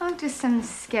to some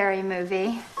scary movie.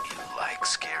 You like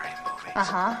scary movies?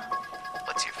 Uh-huh.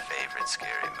 What's your favorite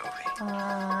scary movie?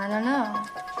 I don't know.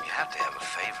 You have to have a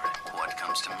favorite. What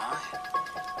comes to mind?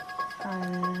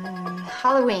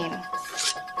 Halloween.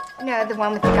 You know, the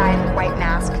one with the guy in the white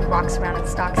mask who walks around and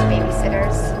stalks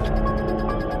babysitters.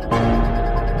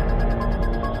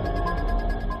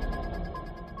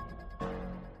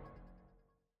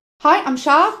 Hi, I'm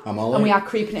Shah. I'm Ollie. And we are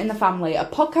Creeping It in the Family, a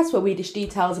podcast where we dish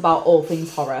details about all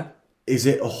things horror. Is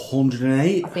it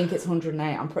 108? I think it's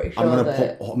 108. I'm pretty sure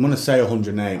I'm gonna say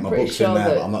 108. My pretty book's sure in there,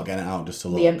 that but I'm not getting it out just to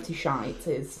look. the empty shite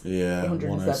is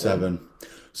 107.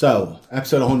 So,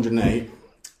 episode 108.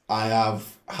 I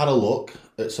have had a look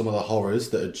at some of the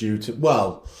horrors that are due to,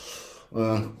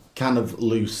 kind of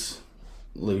loose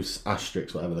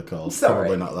asterisks, whatever they're called. Sorry.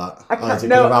 Probably not that.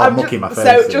 I'm mucking my face.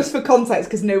 So, just for context,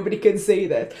 because nobody can see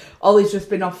this, Ollie's just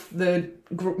been off the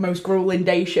most grueling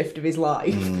day shift of his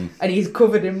life, and he's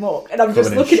covered in muck. And I'm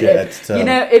just looking at him. You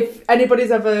know, if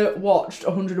anybody's ever watched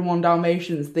 101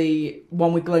 Dalmatians, the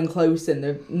one with Glenn Close in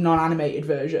the non-animated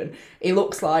version, he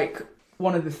looks like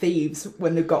one of the thieves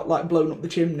when they've got like blown up the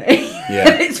chimney.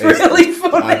 Yeah, it's really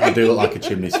funny. I do look like a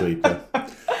chimney sweeper.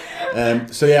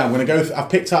 So yeah, I'm going to go. I've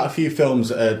picked out a few films.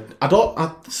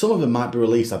 Some of them might be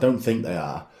released. I don't think they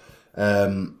are.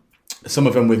 Some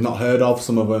of them we've not heard of.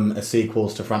 Some of them are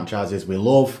sequels to franchises we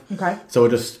love. Okay. So we're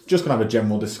just going to have a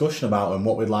general discussion about them,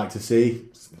 what we'd like to see,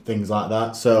 things like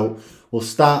that. So we'll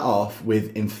start off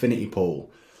with Infinity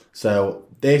Pool. So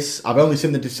this, I've only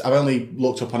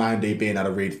looked up on IMDb and had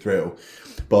a read through.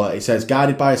 But it says,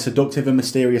 guided by a seductive and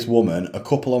mysterious woman, a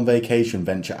couple on vacation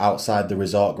venture outside the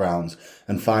resort grounds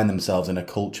and find themselves in a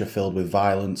culture filled with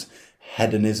violence,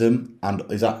 hedonism, and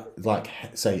is that like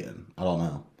Satan? I don't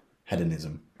know.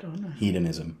 Hedonism.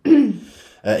 Hedonism.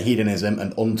 Hedonism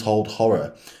and untold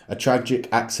horror. A tragic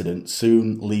accident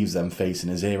soon leaves them facing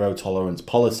a zero-tolerance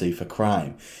policy for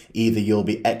crime. Either you'll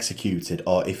be executed,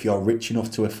 or if you're rich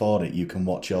enough to afford it, you can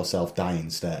watch yourself die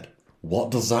instead.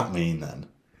 What does that mean then?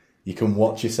 You can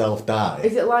watch yourself die?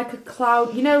 Is it like a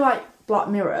cloud? You know, like Black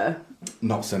Mirror?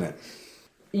 Not seen it.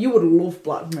 You would love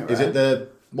Black Mirror. Is it the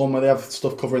one where they have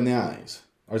stuff covering the eyes?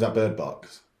 Or is that Bird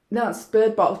Box? No, it's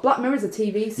Bird Box. Black Mirror is a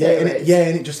TV series. And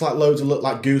it just like loads of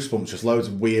like Goosebumps, just loads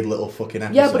of weird little fucking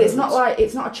episodes. Yeah, but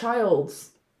it's not a child's.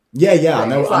 Yeah, I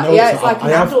know. It's like an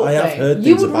adult thing. I have heard things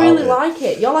you would about really it. like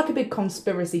it. You're like a big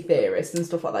conspiracy theorist and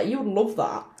stuff like that. You would love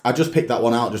that. I just picked that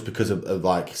one out just because of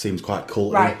like, it seems quite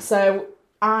culty. Right, so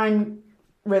I'm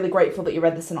really grateful that you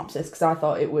read the synopsis because I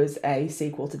thought it was a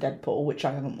sequel to Deadpool, which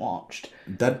I haven't watched.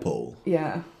 Deadpool?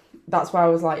 Yeah. That's why I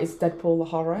was like, is Deadpool a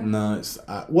horror? No, it's...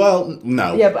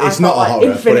 no. Yeah, but it's I not thought, a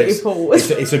horror, Infinity but Pool.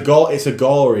 it's a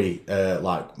gory,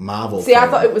 like, Marvel See, film. I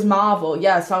thought it was Marvel,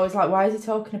 yeah, so I was like, why is he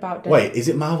talking about Deadpool? Wait, is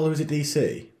it Marvel or is it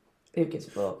DC? Who gives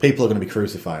a fuck? People are going to be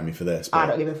crucifying me for this. I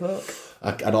don't give a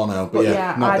fuck. I don't know, But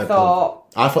yeah, not I Deadpool. thought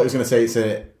he was going to say it's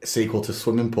a sequel to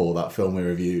Swimming Pool, that film we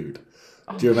reviewed.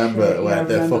 Do you remember where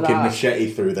they fucking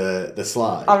machete through the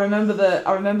slide? I remember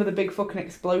the big fucking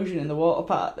explosion in the water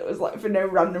park that was like for no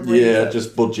random reason. Yeah,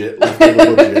 just budget.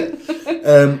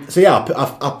 So yeah,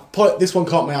 I put this one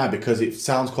caught my eye because it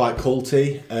sounds quite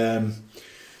culty.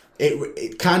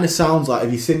 It kind of sounds like,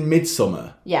 have you seen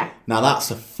Midsummer? Yeah. Now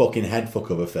that's a fucking headfuck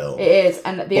of a film. It is,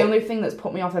 and the only thing that's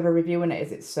put me off ever reviewing it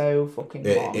is it's so fucking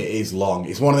long. It is long.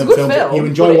 It's one of them films that you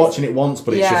enjoy watching it once,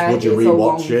 but it's just would you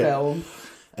rewatch it? Film.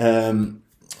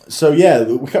 So yeah,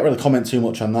 we can't really comment too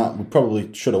much on that. We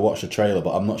probably should have watched the trailer, but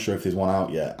I'm not sure if there's one out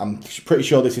yet. I'm pretty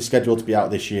sure this is scheduled to be out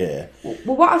this year. Well,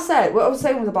 what I was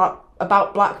saying was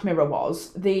about Black Mirror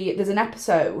was there's an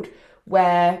episode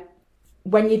where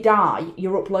when you die,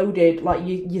 you're uploaded, like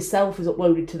yourself is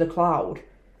uploaded to the cloud.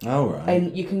 Oh right.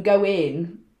 And you can go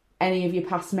in any of your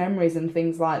past memories and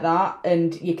things like that,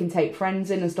 and you can take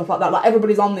friends in and stuff like that. Like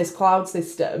everybody's on this cloud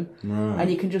system, right. And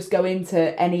you can just go into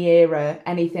any era,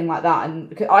 anything like that.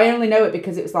 And I only know it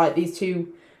because it was like these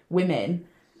two women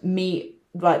meet,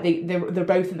 like they're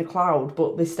both in the cloud,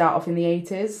 but they start off in the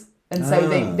 80s, and so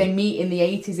they meet in the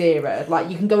 80s era.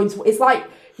 Like you can go into, it's like,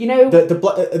 you know,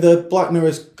 the Black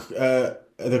Mirror's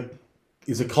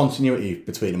is a continuity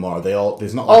between them, or are they all?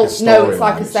 There's not like a story. No, it's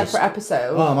like a separate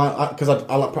episode. Oh, because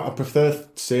I prefer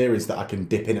series that I can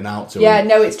dip in and out to. Yeah,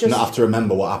 no, it's just not have to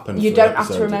remember what happened. You don't have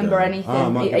to remember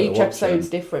anything. Each Each episode's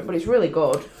different, but it's really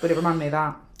good. But it reminded me of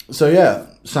that. So yeah,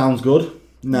 sounds good.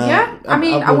 No, yeah, I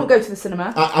wouldn't go to the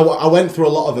cinema. I went through a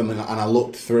lot of them and I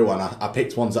looked through and I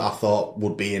picked ones that I thought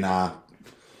would be in our.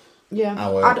 Yeah,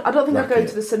 I don't think I'd go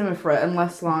to the cinema for it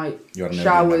unless like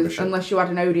unless you had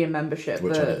an Odeon membership,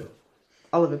 which I do.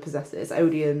 Oliver possesses.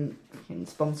 Odeon can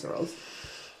sponsor us.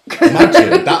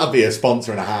 Imagine, that'd be a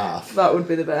sponsor and a half. That would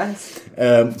be the best.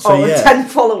 So yeah. 10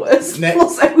 followers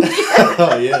plus OJ.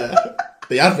 Oh yeah.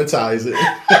 The advertising.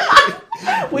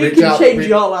 We can change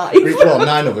your life. Well,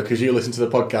 9 of it because you listen to the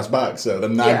podcast back, so the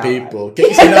 9 people.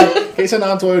 Get yourself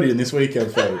down to Odeon this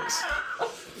weekend, folks.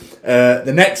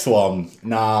 The next one,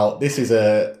 now, this is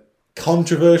a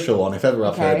controversial one, if ever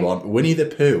I've heard one. Winnie the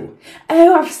Pooh.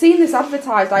 Oh, I've seen this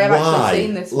advertised. I have actually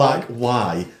seen this one.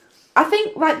 Why? I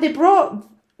think, they brought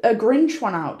a Grinch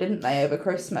one out, didn't they, over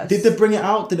Christmas? Did they bring it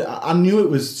out? I knew it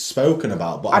was spoken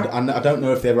about, but I don't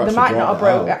know if they ever actually brought it out. They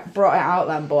might not have brought it out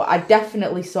then, but I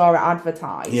definitely saw it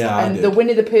advertised. Yeah, and the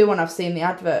Winnie the Pooh one I've seen the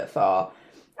advert for.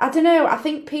 I don't know, I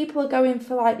think people are going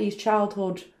for, these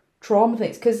childhood trauma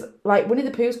things, because, Winnie the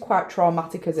Pooh's quite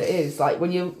traumatic as it is.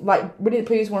 Winnie the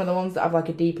Pooh's one of the ones that have,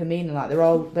 a deeper meaning.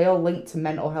 They all link to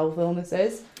mental health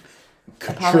illnesses.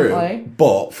 Apparently. True,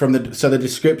 but the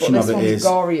description of it is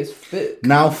gory as fuck.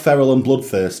 Now feral and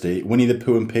bloodthirsty, Winnie the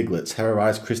Pooh and Piglets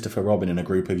terrorise Christopher Robin and a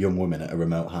group of young women at a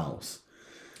remote house.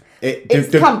 It's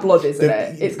Camp Blood, isn't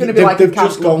it? It's going to be they've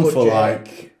just gone for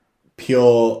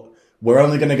pure. We're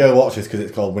only going to go watch this because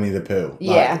it's called Winnie the Pooh.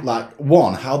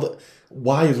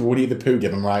 Why is Winnie the Pooh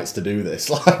given rights to do this?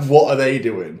 What are they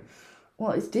doing?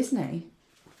 Well, it's Disney.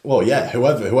 Well, yeah,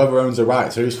 whoever owns the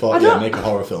rights, who's thought, make a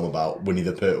horror film about Winnie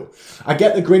the Pooh. I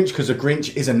get the Grinch because the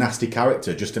Grinch is a nasty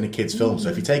character just in a kid's film. So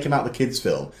if you take him out of the kid's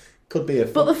film, it could be a...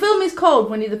 But the film is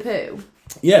called Winnie the Pooh.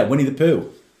 Yeah, Winnie the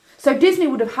Pooh. So Disney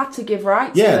would have had to give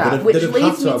rights to that, which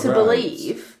leads me to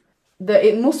believe that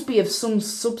it must be of some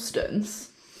substance.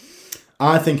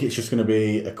 I think it's just going to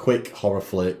be a quick horror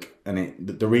flick, and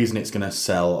the reason it's going to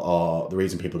sell, or the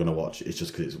reason people are going to watch it, is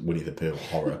just because it's Winnie the Pooh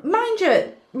horror. Mind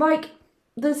you,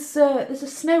 there's a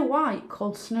Snow White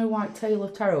called Snow White Tale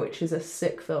of Terror, which is a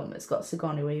sick film. It's got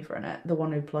Sigourney Weaver in it, the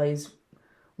one who plays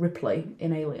Ripley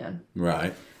in Alien.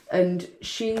 Right. And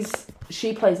she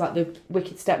plays the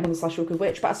wicked stepmother / wicked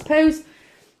witch. But I suppose,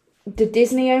 did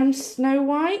Disney own Snow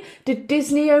White? Did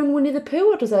Disney own Winnie the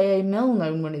Pooh, or does A.A. Milne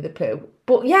own Winnie the Pooh?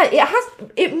 But yeah,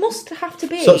 it must have to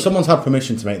be. So someone's had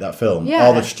permission to make that film. Yeah.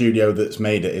 Or the studio that's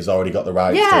made it has already got the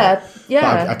rights to it.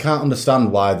 Yeah. But I can't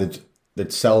understand why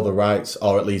they'd sell the rights,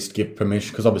 or at least give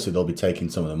permission, because obviously they'll be taking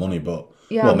some of the money. But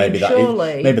maybe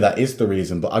that is the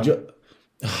reason. But I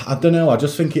don't know. I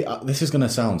just think this is going to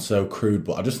sound so crude,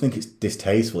 but I just think it's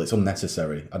distasteful. It's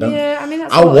unnecessary. I don't. Yeah, I mean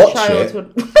that's. I'll watch it.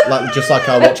 Just like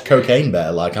I watch Cocaine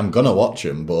Bear. I'm gonna watch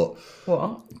them, but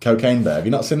what? Cocaine Bear. Have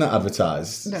you not seen that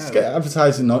advertised? No. It's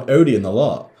advertising Odeon a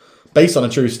lot, based on a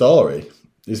true story.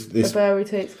 This bear who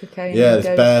takes cocaine. Yeah, this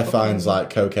bear finds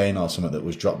cocaine or something that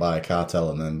was dropped by a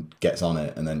cartel, and then gets on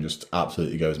it, and then just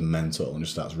absolutely goes mental and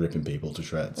just starts ripping people to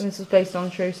shreds. And this is based on a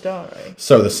true story.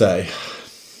 So they say.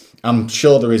 I'm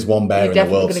sure there is one bear in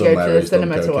the world somewhere who's done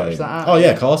cocaine. To watch that, oh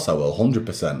yeah, of course I will,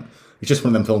 100%. It's just one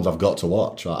of them films I've got to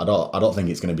watch. I don't think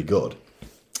it's going to be good.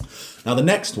 Now the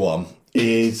next one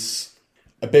is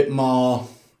a bit more.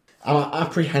 I'm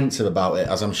apprehensive about it,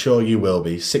 as I'm sure you will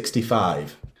be.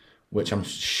 65, which I'm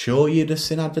sure you'd have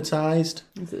seen advertised.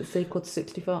 Is it the sequel to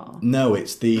 64? No,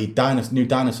 it's the new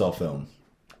dinosaur film.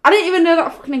 I didn't even know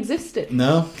that fucking existed.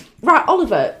 No. Right,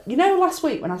 Oliver. You know last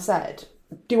week when I said,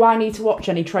 do I need to watch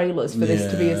any trailers for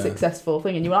this to be a successful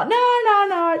thing? And you were like,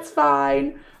 no, it's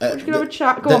fine. We're just going to have a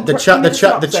chat. Go on,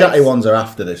 the chatty ones are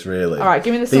after this, really. All right,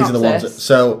 give me the synopsis. These are the ones.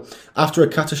 So, after a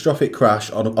catastrophic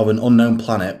crash of an unknown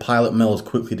planet, Pilot Mills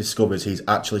quickly discovers he's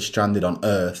actually stranded on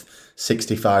Earth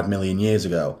 65 million years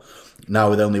ago. Now,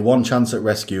 with only one chance at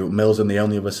rescue, Mills and the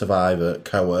only other survivor,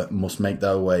 Koa, must make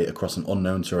their way across an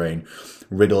unknown terrain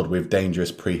riddled with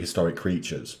dangerous prehistoric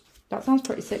creatures. That sounds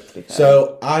pretty sick, to be fair.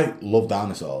 So, I love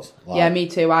dinosaurs. Yeah, me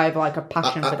too. I have a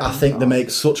passion for dinosaurs. I think they make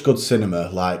such good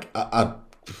cinema.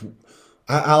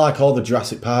 I like all the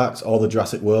Jurassic Parks, all the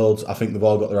Jurassic Worlds. I think they've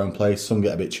all got their own place. Some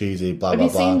get a bit cheesy, blah, blah,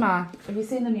 blah. Have you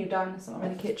seen the new dinosaur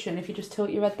in the kitchen? If you just tilt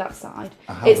your head that side.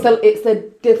 It's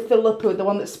the Dilithium, the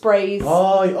one that sprays.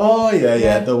 Oh,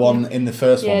 yeah. The one in the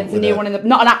first one. Yeah, the new one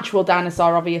not an actual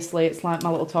dinosaur, obviously. It's like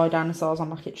my little toy dinosaurs on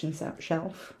my kitchen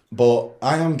shelf. But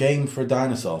I am game for a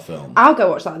dinosaur film. I'll go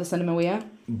watch that at the cinema with you.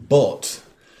 But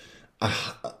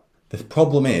the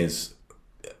problem is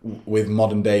with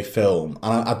modern day film,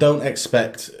 and I don't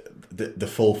expect the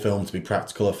full film to be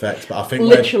practical effects, but I think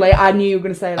I knew you were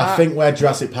going to say that. I think where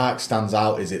Jurassic Park stands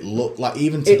out is it looked like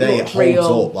even today it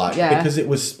holds up because it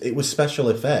was special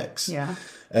effects. Yeah.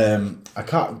 There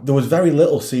was very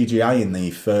little CGI in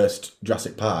the first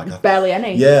Jurassic Park. Barely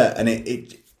any. Yeah, and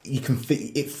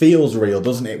it feels real,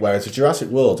 doesn't it? Whereas the Jurassic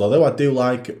World, although I do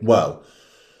like,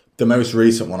 the most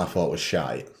recent one I thought was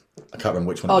shite. I can't remember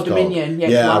which one it was Dominion.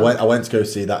 called. Yeah, I went to go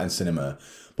see that in cinema.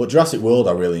 But Jurassic World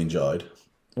I really enjoyed.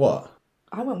 What?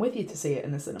 I went with you to see it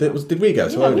in the cinema. Did we go?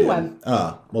 Yeah, we went.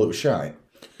 Ah, well, it was shite.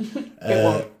 It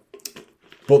was.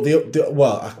 But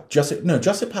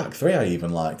Jurassic Park 3 I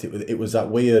even liked. It was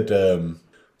that weird...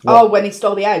 when he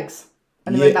stole the eggs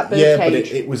and they were in that bird cage.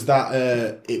 But it was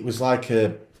that... it was like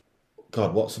a...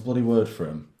 God, what's the bloody word for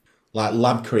him? Like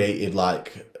lab-created,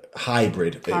 like...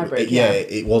 Hybrid.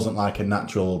 It wasn't like a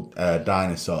natural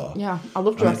dinosaur. Yeah, I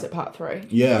love Jurassic Park 3.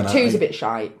 Yeah. 2's a bit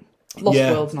shite. Lost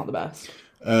World's not the best.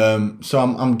 So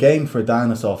I'm game for a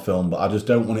dinosaur film, but I just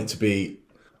don't want it to be...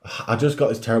 I just got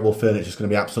this terrible feeling it's just going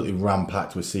to be absolutely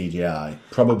ram-packed with CGI.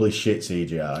 Probably shit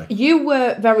CGI. You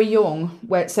were very young,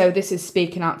 so this is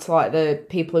speaking out to like the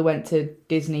people who went to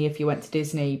Disney, if you went to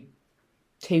Disney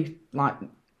to like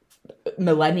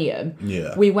millennium.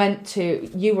 Yeah. We went to...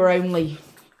 You were only...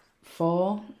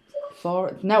 Four?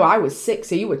 No, I was 6,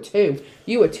 so you were 2.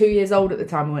 You were 2 years old at the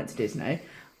time we went to Disney.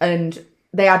 And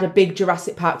they had a big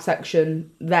Jurassic Park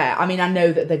section there. I mean, I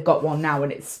know that they've got one now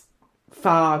and it's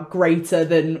far greater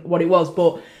than what it was.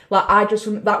 But like,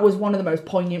 that was one of the most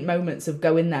poignant moments of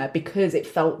going there because it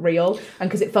felt real. And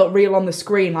because it felt real on the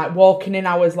screen, like walking in,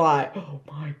 I was like, oh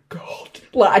my God.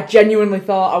 Like, I genuinely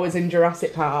thought I was in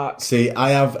Jurassic Park. See, I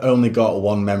have only got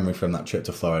one memory from that trip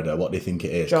to Florida. What do you think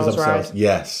it is? Jaws ride.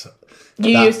 Yes.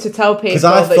 You used to tell people because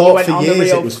I that thought you went for on years the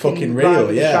real it was fucking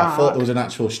real. Yeah, I thought there was an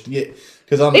actual. It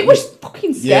was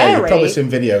fucking scary. Yeah, you've probably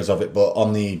seen videos of it, but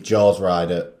on the Jaws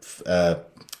ride at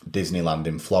Disneyland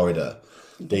in Florida,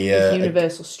 the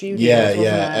Universal Studios.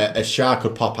 Yeah, a shark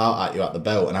would pop out at you at the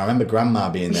boat, and I remember Grandma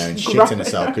being there and shitting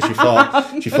herself because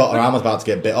she thought her arm was about to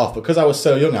get bit off. But because I was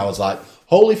so young, I was like,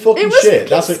 holy fucking shit!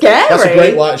 That's a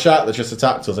great white shark that just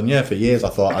attacked us. And yeah, for years I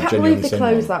thought I'd genuinely seen one.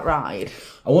 I can't believe they closed that ride.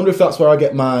 I wonder if that's where I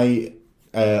get my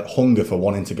hunger for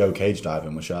wanting to go cage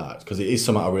diving with sharks, because it is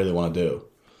something I really want to do.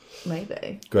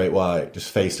 Maybe. Great white,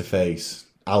 just face to face,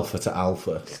 alpha to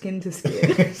alpha, skin to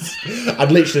skin.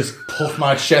 I'd literally just puff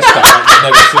my chest out like I've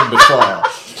never seen before.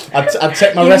 I'd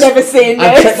take my never seen this.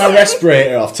 I'd take my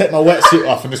respirator off, take my wetsuit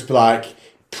off, and just be like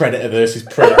predator versus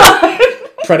predator.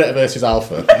 Predator versus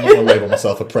alpha. I'm not going to label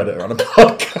myself a predator on a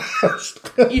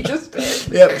podcast. You just did.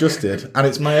 Yep, just did, and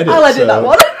it's my edit. I'll edit that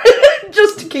one.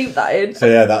 Just to keep that in. So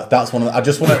yeah, that's one of the, I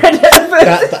just want to.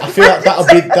 I feel like that'll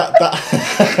be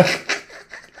that.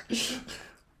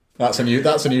 That's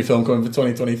a new film coming for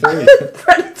 2023.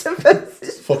 Predator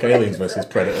versus. Fuck aliens versus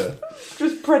Predator.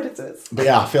 Just predators. But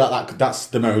yeah, I feel like that's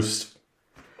the most.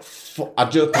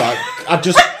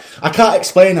 I can't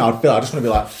explain how I'd feel. I just want to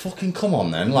be like, fucking come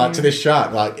on then, like to this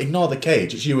shark, like ignore the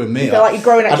cage, it's you and me. You feel like you're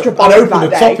growing extra I'd open the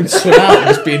top and swim out and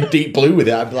just be in deep blue with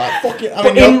it. I'd be like, fuck it.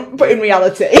 But in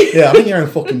reality. Yeah, I'm in your own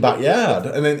fucking backyard.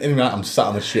 And then in reality, I'm sat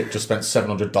on the ship, just spent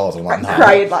 $700. I'm like, nah,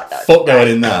 crying like that. Fuck going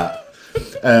in that.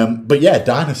 But yeah,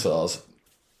 dinosaurs.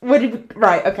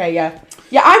 Right, okay, yeah.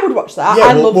 Yeah, I would watch that. Yeah,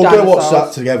 I love dinosaurs. We'll go watch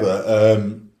that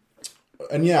together.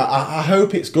 And yeah, I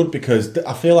hope it's good because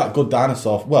I feel like good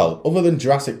dinosaur. Well, other than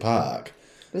Jurassic Park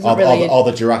or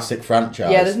the Jurassic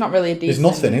franchise, yeah, there's not really a decent.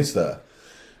 There's nothing, is there?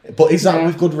 But is that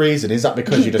with good reason? Is that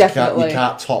because you just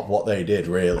can't top what they did?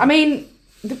 Really? I mean,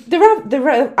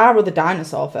 there are other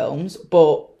dinosaur films,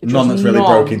 but none that's really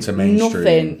broke into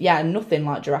mainstream. Nothing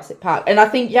like Jurassic Park. And I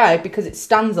think because it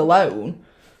stands alone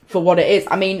for what it is.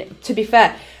 I mean, to be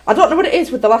fair, I don't know what it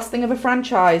is with the last thing of a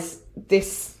franchise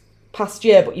this past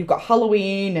year, but you've got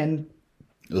Halloween and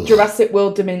Jurassic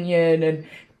World Dominion, and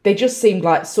they just seemed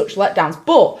like such letdowns.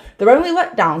 But they're only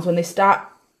letdowns when they start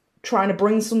trying to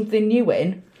bring something new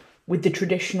in with the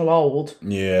traditional old.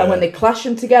 Yeah. And when they clash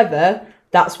them together,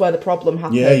 that's where the problem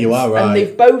happens. Yeah, you are right. And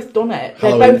they've both done it.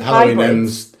 They're both Halloween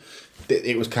hybrids.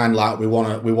 It was kind of like we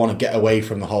want to get away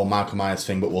from the whole Michael Myers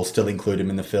thing, but we'll still include him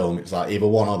in the film. It's like either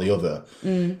one or the other.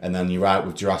 And then you're right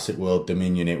with Jurassic World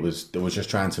Dominion. It was just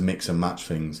trying to mix and match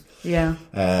things. Yeah,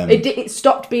 it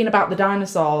stopped being about the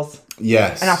dinosaurs.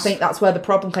 Yes, and I think that's where the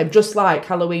problem came. Just like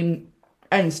Halloween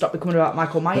and stopped becoming about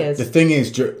Michael Myers. The thing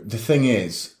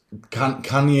is,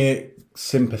 can you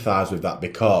sympathise with that,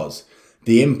 because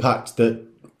the impact that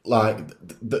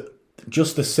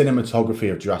just the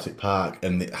cinematography of Jurassic Park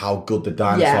and how good the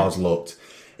dinosaurs looked.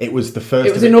 It was the first.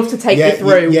 It was enough to take you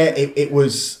through. It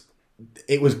was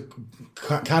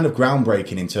kind of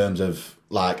groundbreaking in terms of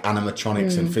like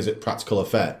animatronics and practical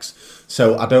effects.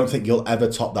 So I don't think you'll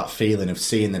ever top that feeling of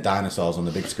seeing the dinosaurs on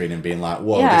the big screen and being like,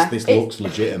 "Whoa, this looks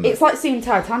legitimate." It's like seeing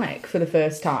Titanic for the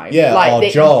first time. Yeah, or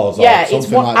Jaws. Or it's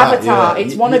one like Avatar. That. Yeah.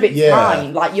 It's one of its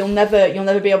kind. Like you'll never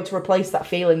be able to replace that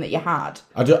feeling that you had.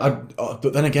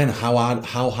 But then again, how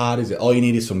hard is it? All you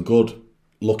need is some good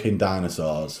looking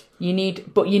dinosaurs. You need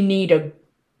a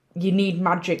you need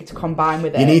magic to combine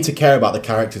with it. You need to care about the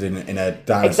characters in a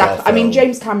dinosaur Exactly. film. I mean,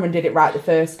 James Cameron did it right the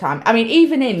first time. I mean,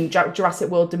 even in Jurassic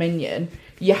World Dominion,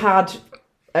 you had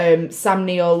Sam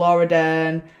Neill, Laura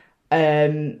Dern,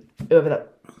 whoever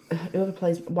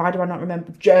plays. Why do I not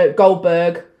remember?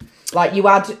 Goldberg. Like you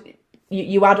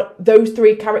had those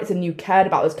three characters, and you cared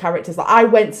about those characters. Like I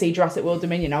went to see Jurassic World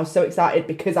Dominion. I was so excited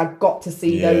because I got to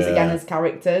see those again as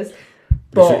characters.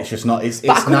 But it's just not. It's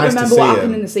but I couldn't nice remember to see what happened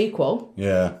them. in the sequel.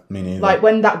 Yeah, me neither. Like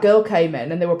when that girl came in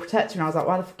and they were protecting her, I was like,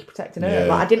 why the fuck are you protecting her? Yeah.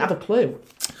 Like I didn't have a clue.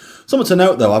 Something to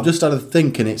note though, I've just started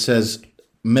thinking. It says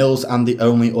Mills and the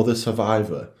only other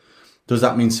survivor. Does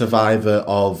that mean survivor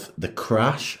of the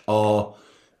crash or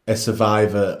a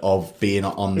survivor of being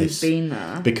on this? Who's been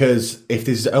there? Because if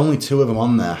there's only two of them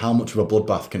on there, how much of a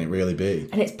bloodbath can it really be?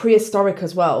 And it's prehistoric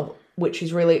as well, which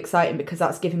is really exciting because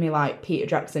that's giving me like Peter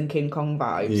Jackson King Kong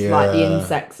vibes, like the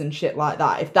insects and shit like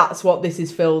that. If that's what this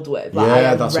is filled with, like, I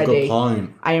am that's ready. a good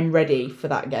point. I am ready for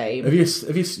that game. Have you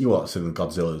seen the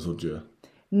Godzillas, would you?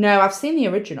 No, I've seen the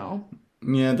original.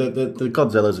 Yeah, the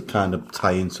Godzillas are kind of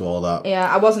tie into all that.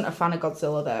 Yeah, I wasn't a fan of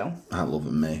Godzilla though. I love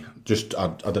them, me.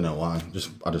 I don't know why.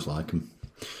 I just like them.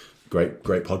 Great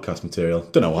podcast material.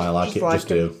 Don't know why I like it. Just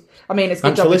do. I mean, it's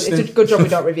Thanks good for job. It's listening. a good job we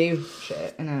don't review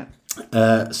shit,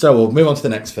 innit? So we'll move on to the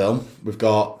next film. We've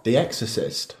got The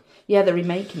Exorcist, Yeah, they're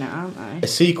remaking it, aren't they? a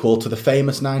sequel to the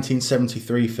famous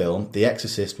 1973 film. The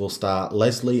Exorcist will star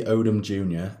Leslie Odom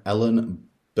Jr., Ellen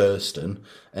Burstyn,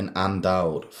 and Ann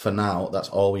Dowd. For now, that's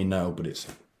all we know, but it's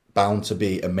bound to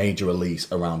be a major release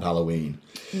around Halloween.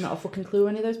 Not a fucking clue who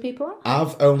any of those people are.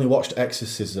 I've only watched The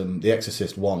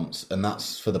Exorcist once, and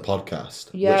that's for the podcast,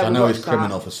 Yeah, which I we know is watched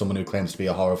criminal that. for someone who claims to be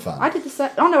a horror fan. I did the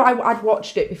same. Oh no, I'd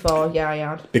watched it before. Yeah, I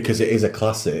had. Because it is a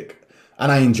classic,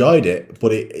 and I enjoyed it,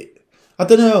 but it I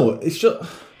don't know, it's just...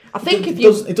 I think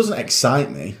it doesn't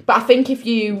excite me. But I think if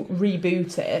you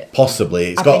reboot it,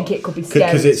 Possibly, I think it could be scary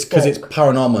because as it's fuck.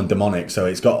 paranormal and demonic, so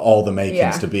it's got all the makings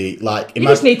Yeah. to be like. you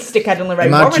just need to stick Ed and Lorraine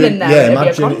Warren in there. Yeah, and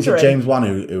it'd be a imagine it's Conjuring. James Wan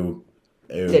who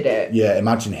Did it. Yeah,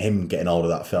 imagine him getting hold of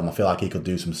that film. I feel like he could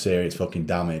do some serious fucking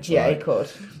damage. Yeah, like, he could.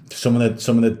 Some of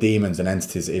the demons and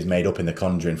entities he's made up in the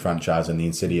Conjuring franchise and the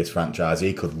Insidious franchise,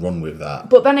 he could run with that.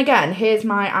 But then again, here's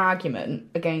my argument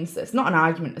against this. Not an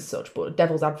argument as such, but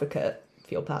devil's advocate.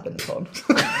 If you'll pardon the pun.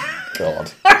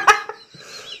 God.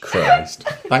 Christ.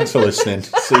 Thanks for listening.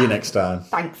 See you next time.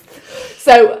 Thanks.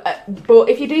 So, but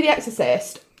if you do The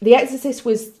Exorcist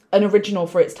was an original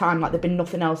for its time. Like, there'd been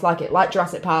nothing else like it. Like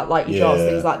Jurassic Park, like Jaws,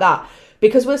 things like that.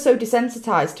 Because we're so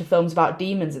desensitized to films about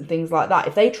demons and things like that,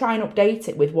 if they try and update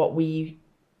it with what we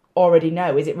already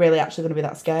know, is it really actually going to be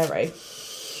that scary?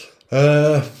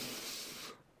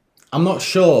 I'm not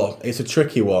sure. It's a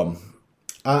tricky one.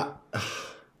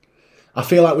 I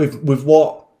feel like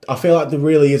I feel like there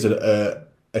really is a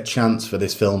chance for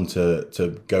this film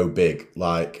to go big,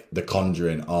 like The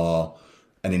Conjuring or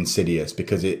an Insidious,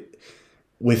 because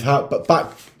but back,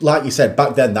 like you said,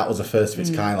 back then that was a first of its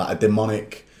kind, like a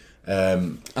demonic.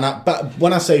 But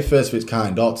when I say first of its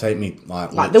kind, don't take me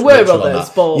like there were literal on others,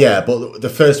 that. but Yeah, but the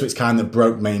first of its kind that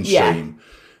broke mainstream.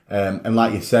 And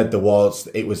like you said, it was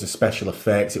the special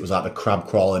effects. It was like the crab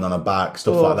crawling on a back,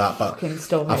 stuff like that. But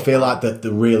I feel like that they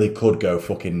really could go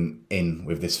fucking in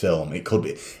with this film. It could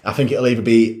be. I think it'll either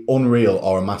be unreal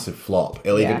or a massive flop.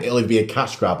 It'll either be a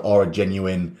cash grab or a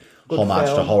genuine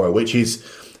homage to horror. Which is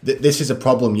this is a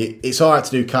problem. It's alright to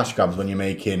do cash grabs when you're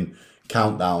making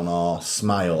Countdown or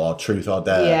Smile or Truth or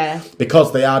Dare,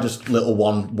 because they are just little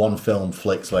one film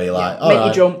flicks where you're like, all make right,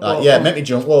 me jump, make me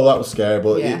jump. Whoa, that was scary,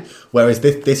 but whereas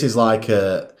this is like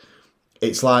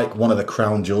it's like one of the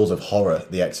crown jewels of horror,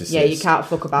 The Exorcist. Yeah, you can't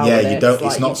fuck about. Yeah, with you don't.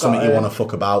 It's It's not something you want to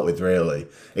fuck about with, really.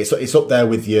 It's up there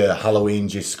with your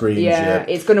Halloweens, your Screams. Yeah,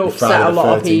 it's going to your upset Friday a the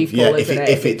lot of 13th. people. Yeah, isn't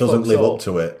if it doesn't fucks live up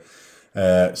to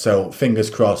it. So fingers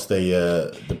crossed. I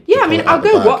mean, I'll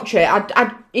go watch it.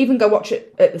 I'd even go watch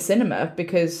it at the cinema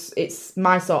because it's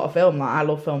my sort of film. Like, I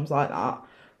love films like that.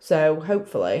 So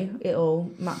hopefully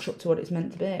it'll match up to what it's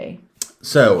meant to be.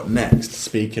 So next,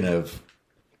 speaking of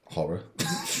horror,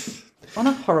 On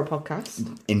a horror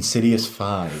podcast, Insidious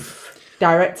 5,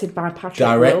 directed by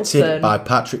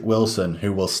Patrick Wilson,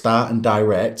 who will start and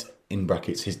direct (in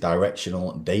brackets) his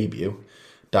directorial debut.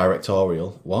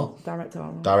 Directorial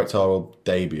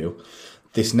debut.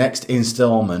 This next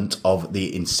installment of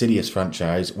the Insidious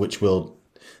franchise, which will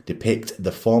depict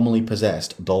the formerly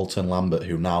possessed Dalton Lambert,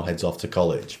 who now heads off to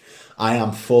college. I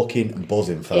am fucking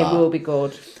buzzing for that. It will be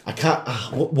good. I can't.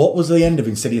 What was the end of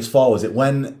Insidious 4? Was it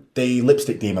when the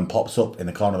lipstick demon pops up in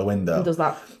the corner of the window? And does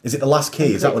that? Is it The Last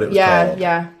Key? Is that what it was called?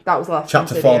 Yeah, that was last.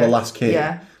 Chapter 4, The Last Key.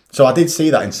 Yeah. So I did see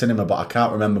that in cinema, but I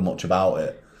can't remember much about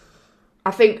it. I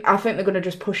think they're going to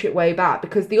just push it way back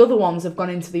because the other ones have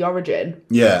gone into the origin.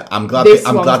 Yeah, I'm glad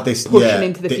this pushing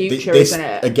into the future, isn't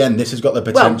it? Again, this has got the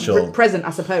potential. Well, present,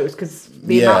 I suppose, because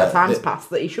the amount of time's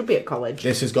passed that he should be at college.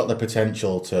 This has got the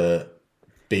potential to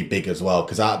be big as well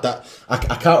because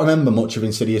I can't remember much of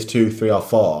Insidious 2, 3 or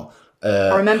 4.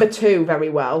 I remember 2 very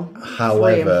well.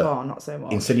 However, 3 and 4, not so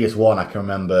much. Insidious 1 I can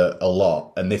remember a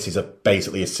lot, and this is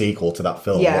basically a sequel to that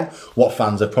film. Yeah. What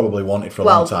fans have probably wanted for a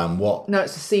long time. No,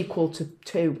 it's a sequel to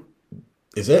 2.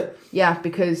 Is it? Yeah,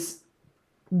 because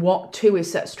 2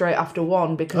 is set straight after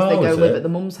 1 because they go live at the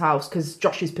mum's house because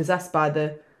Josh is possessed by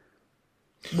the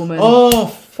woman. Oh,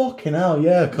 fucking hell,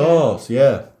 yeah, of course,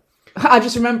 yeah. I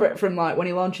just remember it from like when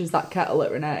he launches that kettle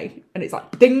at Renee and it's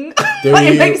like ding.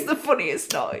 It makes the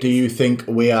funniest noise. Do you think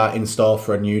we are in store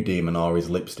for a new demon or is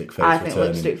Lipstick Face returning? I think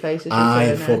Lipstick Face is returning.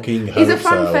 I fucking hope he's a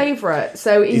fan favourite,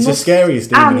 so he's the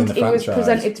scariest demon in the franchise. And he was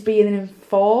presented to be in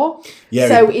 4. Yeah,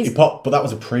 so he popped, but that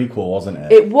was a prequel, wasn't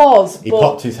it? It was. He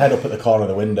popped his head up at the corner of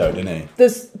the window, didn't he?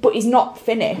 But he's not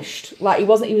finished. Like he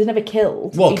was never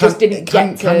killed. Well, he just didn't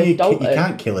get to Dalton. You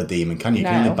can't kill a demon, can you? No.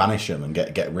 You can only banish him and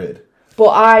get rid. But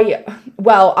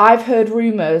I've heard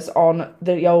rumours on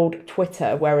the old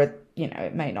Twitter where,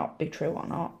 it may not be true or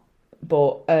not,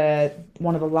 but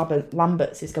one of the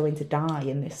Lamberts is going to die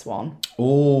in this one.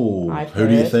 Oh, who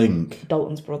do you think?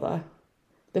 Dalton's brother.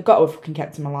 They've got to have fucking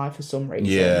kept him alive for some reason.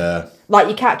 Yeah. Like,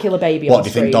 you can't kill a baby on do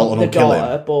you think Dalton will kill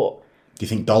him? Do you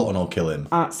think Dalton will kill him?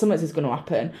 Something is going to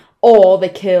happen. Or they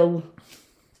kill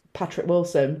Patrick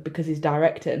Wilson because he's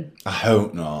directing. I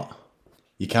hope not.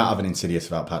 You can't have an Insidious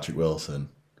without Patrick Wilson.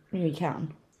 You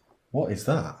can. What is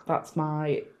that? That's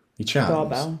my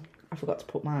doorbell. I forgot to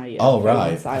put my... oh,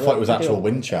 right. I thought it was actual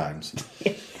wind chimes.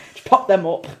 Just pop them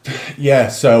up. Yeah,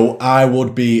 so I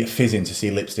would be fizzing to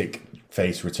see Lipstick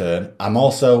Face return. I'm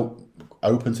also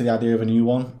open to the idea of a new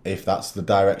one, if that's the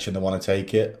direction they want to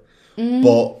take it.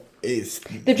 But it's...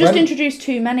 They've just introduced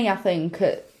too many, I think,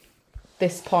 at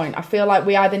this point. I feel like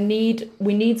we either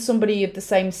need somebody of the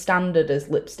same standard as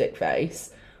Lipstick Face,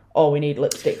 or we need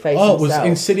Lipstick Face himself. It was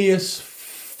Insidious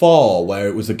 4 where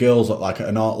it was the girls at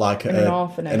an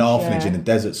orphanage in the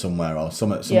desert somewhere or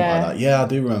something like that. Yeah, I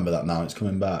do remember that now. It's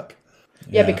coming back.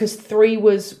 Yeah, because 3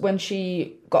 was when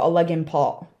she got a leg in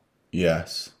pot.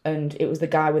 Yes. And it was the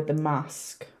guy with the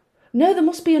mask. No, there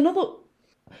must be another...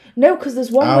 No, because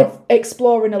there's one with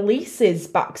exploring Elise's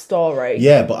backstory.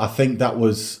 Yeah, but I think that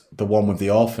was the one with the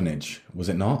orphanage. Was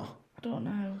it not? I don't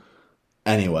know.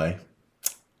 Anyway,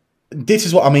 this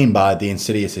is what I mean by the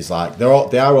Insidious is like they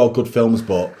are all good films,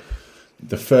 but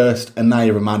the first, and now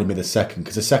you reminded me of the second,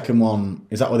 because the second one,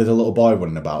 is that where there's a little boy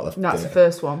running about? That's the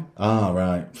first one. Ah,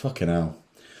 right. Fucking hell.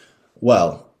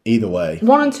 Well, either way.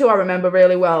 1 and 2 I remember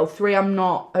really well. 3 I'm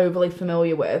not overly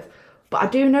familiar with, but I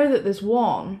do know that there's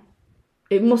one.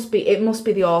 It must be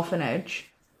the orphanage,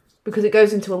 because it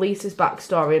goes into Elise's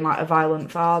backstory and like a violent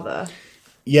father.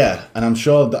 Yeah, and I'm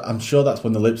sure that's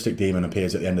when the lipstick demon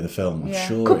appears at the end of the film. I'm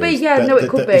sure could be. Yeah, it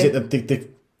could be. Is it the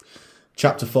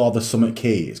chapter 4, the Summit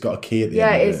Key? It's got a key at the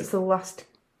end. Yeah, it is. It. It's the last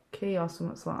key or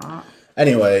something like that.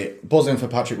 Anyway, buzzing for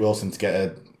Patrick Wilson to get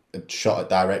a shot at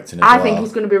directing as well. I think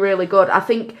he's going to be really good. I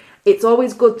think it's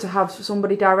always good to have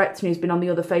somebody directing who's been on the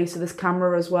other face of this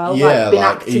camera as well. Yeah, been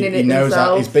acting in it knows himself.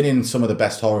 that. He's been in some of the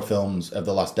best horror films of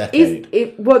the last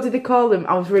decade. What did they call him?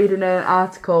 I was reading an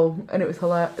article and it was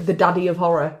hilarious. The daddy of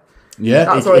horror. Yeah,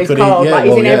 that's what he's called.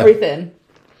 He's in everything.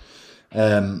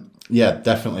 Yeah,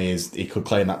 definitely is. He could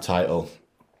claim that title.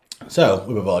 So,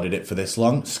 we've avoided it for this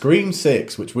long. Scream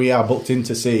 6, which we are booked in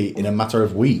to see in a matter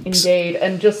of weeks. Indeed.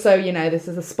 And just so you know, this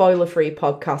is a spoiler-free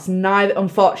podcast.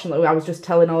 Unfortunately, I was just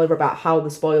telling Oliver about how the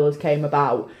spoilers came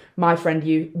about. My friend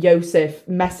Yosef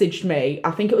messaged me, I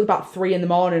think it was about 3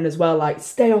 a.m. as well, like,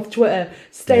 stay off Twitter,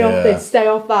 stay off this, stay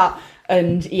off that.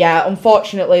 And yeah,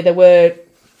 unfortunately, there were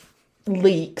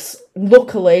leaks.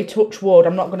 Luckily, touch wood,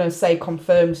 I'm not going to say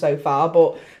confirmed so far,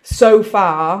 but so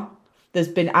far...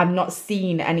 I've not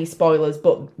seen any spoilers,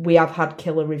 but we have had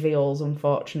killer reveals,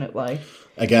 unfortunately.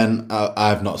 Again,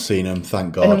 I've not seen them,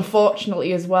 thank God. And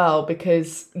unfortunately as well,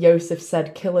 because Yosef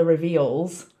said killer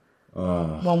reveals,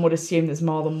 one would assume there's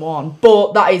more than one.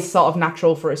 But that is sort of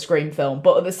natural for a Scream film.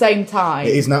 But at the same time...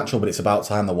 It is natural, but it's about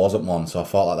time there wasn't one, so I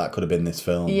thought like that could have been this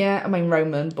film. Yeah, I mean,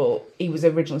 Roman, but he was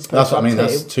originally supposed to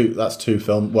have That's two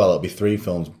films. Well, it'll be 3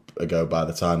 films ago by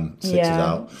the time 6 is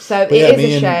out. So but it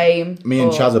is a shame. Me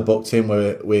and Chaz are booked in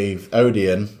with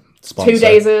Odeon sponsor. 2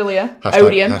 days earlier.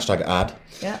 Odeon. Hashtag ad.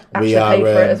 Yeah, actually paid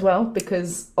for it as well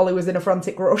because Ollie was in a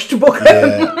frantic rush to book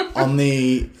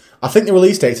it. I think the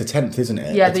release date's the 10th, isn't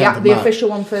it? Yeah, the official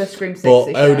one for Scream 6.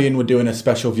 But Odeon were doing a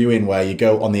special viewing where you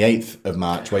go on the 8th of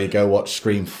March, where you go watch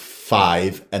Scream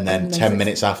 5, and then 10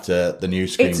 minutes after the new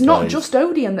Scream It's not plays. just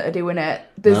Odeon that are doing it.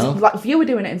 There's like Viewer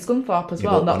doing it in Scunthorpe as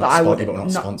well. But Not we're that I would. but we're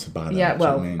not sponsored by them. Yeah, do you know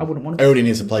well, what I mean? I wouldn't want to. Odeon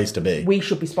is a place to be. We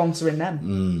should be sponsoring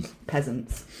them.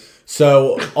 Peasants.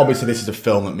 So obviously, this is a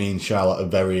film that me and Charlotte are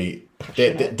very.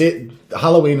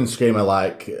 Halloween and Scream are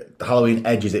like Halloween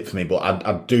edges it for me, but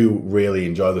I do really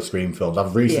enjoy the Scream films.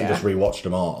 I've recently just rewatched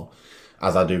them all,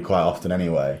 as I do quite often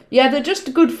anyway. Yeah, they're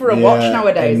just good for a watch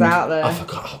nowadays out there. I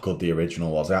forgot how good the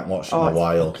original was. I haven't watched it in a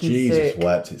while. Jesus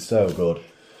wept, it's so good.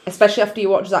 Especially after you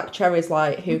watch Zach Cherry's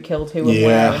like Who Killed Who and Where.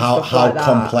 Yeah, and how like that.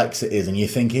 complex it is, and you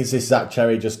think, is this Zach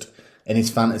Cherry just in his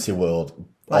fantasy world?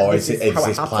 Like, or is this how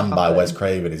it planned by happen. Wes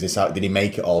Craven? Is this how, did he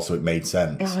make it all so it made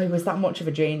sense? Oh, he was that much of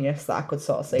a genius that I could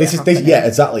sort of see This it is this, happening. yeah,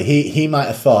 exactly. He might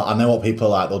have thought. I know what people are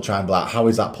like. They'll try and be like, "How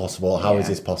is that possible? How is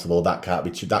this possible? That can't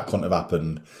be. That couldn't have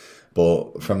happened."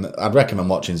 But I'd recommend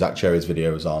watching Zach Cherry's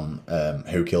videos on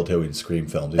Who Killed Who in Scream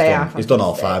films. He's done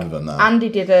all 5 of them now. And he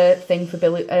did a thing for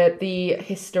Billy. The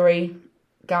history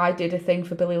guy did a thing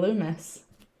for Billy Loomis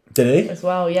Did he? as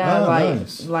well. Yeah,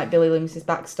 Nice. like Billy Loomis's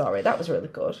backstory. That was really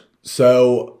good.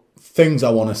 So things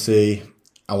I want to see.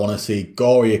 I want to see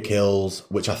gorier kills,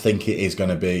 which I think it is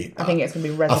going to be. I think it's going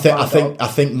to be Reservoir I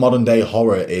think modern day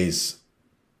horror is.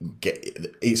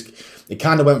 It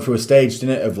kind of went through a stage,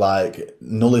 didn't it, of like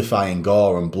nullifying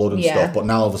gore and blood and stuff. But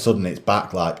now all of a sudden it's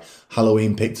back. Like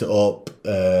Halloween picked it up.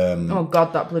 Oh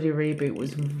god, that bloody reboot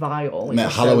was vile.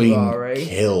 Halloween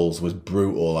Kills was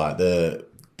brutal. Like the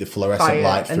fluorescent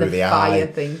light through the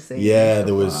eye. Yeah,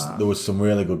 there was some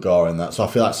really good gore in that. So I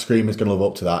feel like Scream is going to live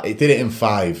up to that. It did it in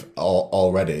 5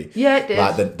 already. Yeah, it did.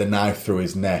 Like the knife through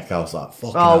his neck. I was like,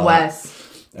 fucking hell.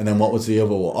 Wes. And then what was the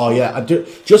other one? Oh yeah, I do.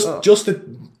 Just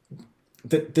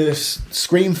the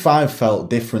Scream 5 felt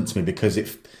different to me because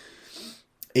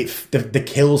the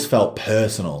kills felt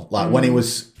personal. Like when he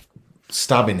was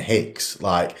stabbing Hicks,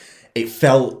 like it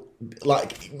felt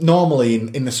like normally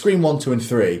in the Scream 1, 2 and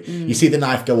 3, you see the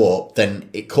knife go up, then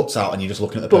it cuts out and you're just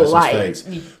looking at the person's face.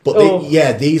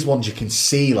 But these ones you can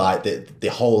see like the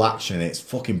whole action and it's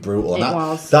fucking brutal.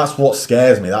 And that's what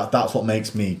scares me. That's what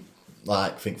makes me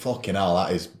like think, fucking hell,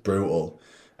 that is brutal.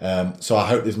 So I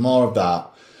hope there's more of that.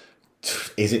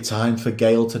 Is it time for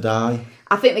Gale to die?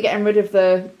 I think they're getting rid of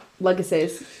the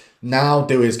legacies. Now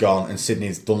Dewey's gone and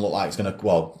Sydney's don't look like it's gonna.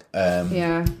 Well,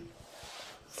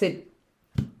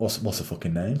 What's her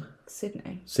fucking name?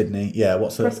 Sydney. Yeah.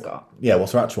 What's her? Prescott. Yeah.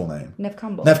 What's her actual name? Nev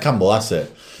Campbell. Nev Campbell. That's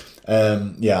it.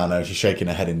 Yeah, I know. She's shaking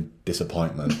her head in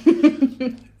disappointment.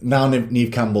 Now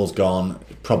Neve Campbell's gone.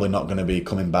 Probably not going to be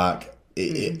coming back.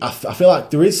 I feel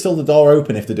like there is still the door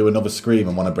open if they do another Scream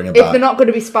and want to bring her back. If they're not going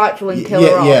to be spiteful and kill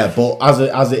her off. Yeah, but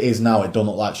as it is now, it doesn't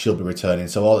look like she'll be returning.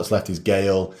 So all that's left is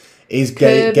Gale. Is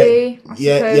Kirby?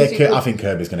 I think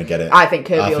Kirby's going to get it. I think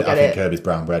Kirby will get it. I think Kirby's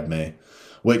brown bread me.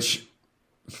 Which,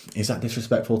 is that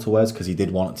disrespectful to Wes? Because he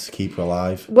did want to keep her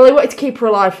alive. Well, he wanted to keep her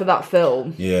alive for that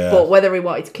film. Yeah. But whether he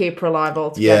wanted to keep her alive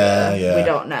altogether, we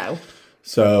don't know.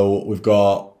 So we've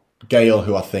got Gale,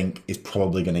 who I think is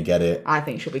probably going to get it. I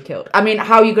think she'll be killed. I mean,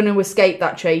 how are you going to escape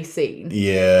that chase scene?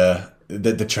 Yeah.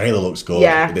 The trailer looks good.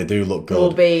 Yeah. They do look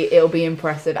good. It'll be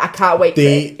impressive. I can't wait for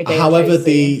it. However,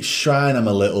 the shrine I'm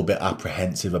a little bit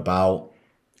apprehensive about.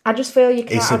 I just feel you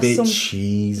can't it's have a bit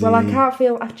cheesy. Well, I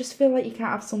just feel like you can't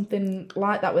have something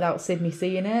like that without Sydney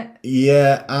seeing it.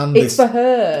 Yeah, and it's for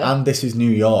her. And this is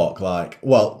New York. Like,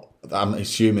 well, I'm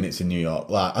assuming it's in New York.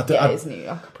 Like, it's New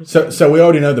York. So we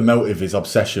already know the motive is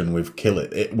obsession with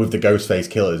with the Ghostface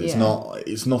killers. It's not.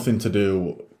 It's nothing to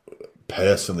do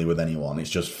personally with anyone. It's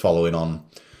just following on.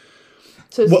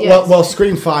 So well,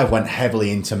 Scream 5 went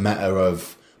heavily into meta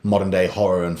of modern day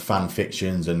horror and fan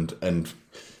fictions and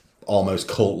almost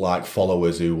cult-like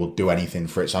followers who will do anything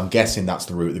for it. So I'm guessing that's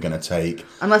the route they're going to take.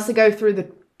 Unless they go through the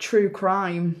true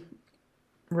crime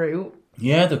route.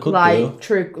 Yeah, they could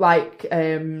armchair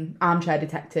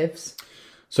detectives.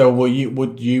 So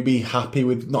would you be happy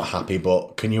with, not happy,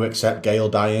 but can you accept Gale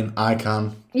dying? I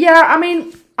can. Yeah, I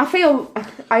mean,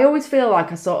 I always feel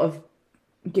like I sort of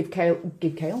give Gale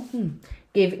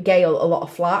a lot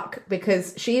of flack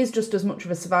because she is just as much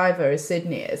of a survivor as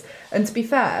Sydney is. And to be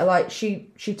fair, like she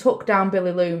took down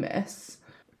Billy Loomis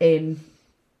in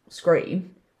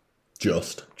Scream.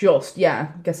 Just, yeah.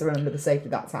 I guess I remember the safety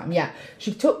that time. Yeah.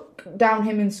 She took down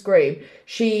him in Scream.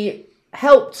 She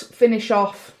helped finish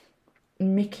off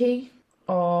Mickey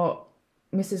or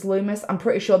Mrs. Loomis. I'm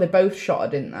pretty sure they both shot her,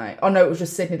 didn't they? Oh no, it was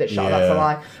just Sydney that shot her. That's a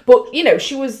lie. But you know,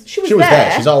 she was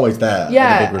there. She's always there.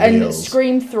 Yeah, and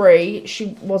Scream 3,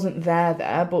 she wasn't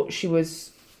there, but she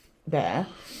was there.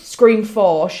 Scream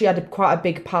 4, she had quite a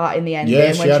big part in the ending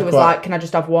when she was like, "Can I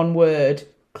just have one word?"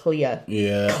 clear.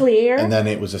 Yeah. Clear. And then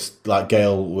it was like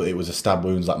Gale, it was a stab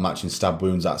wounds, like matching stab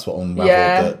wounds. That's what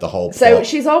unraveled the whole plot. So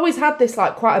she's always had this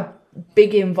like quite a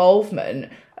big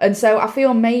involvement. And so I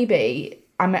feel maybe,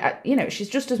 she's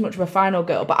just as much of a final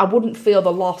girl, but I wouldn't feel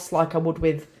the loss like I would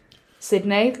with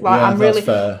Sydney. Like I'm really,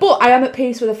 fair. But I am at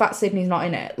peace with the fact Sydney's not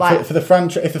in it. Like for the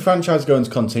franchise, if the franchise is going to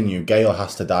continue, Gale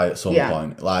has to die at some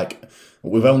point. Like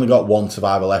we've only got one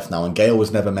survivor left now, and Gale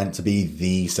was never meant to be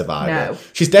the survivor. No.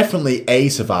 She's definitely a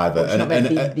survivor, She's not meant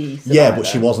to be the survivor. Yeah, but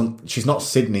she wasn't. She's not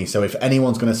Sydney. So if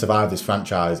anyone's going to survive this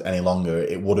franchise any longer,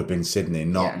 it would have been Sydney,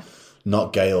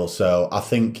 not Gale. So I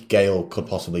think Gale could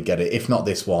possibly get it. If not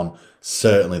this one,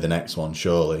 certainly the next one,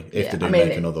 surely, if they do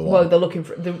make another one. Well, they're looking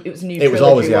for... It was a new trilogy, it was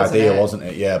always the idea, wasn't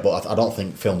it? Yeah, but I don't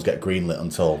think films get greenlit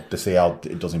until they see how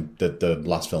it does the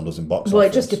last film does in box office. Well,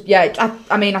 it just... Yeah,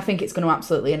 I think it's going to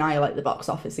absolutely annihilate the box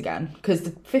office again, because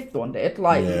the fifth one did.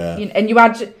 Like, and you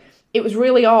had... It was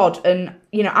really odd, and,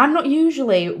 I'm not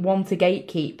usually one to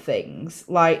gatekeep things.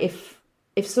 Like, if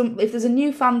there's a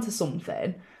new fan to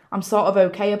something... I'm sort of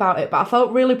okay about it, but I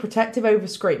felt really protective over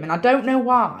Scream, and I don't know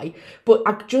why, but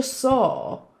I just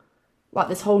saw like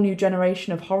this whole new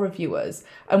generation of horror viewers,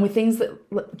 and with things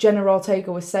that Jenna Ortega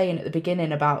was saying at the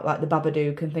beginning about like the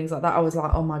Babadook and things like that, I was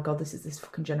like, oh my god, this is this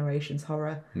fucking generation's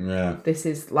horror. Yeah, this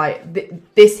is like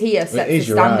this here sets the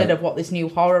standard of what this new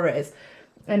horror is.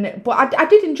 But I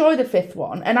did enjoy the fifth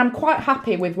one, and I'm quite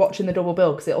happy with watching the double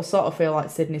bill because it'll sort of feel like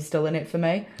Sydney's still in it for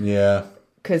me. Yeah.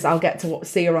 Because I'll get to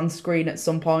see her on screen at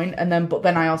some point, but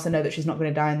then I also know that she's not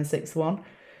going to die in the sixth one,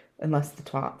 unless the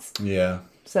twats. Yeah.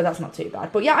 So that's not too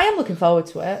bad. But yeah, I am looking forward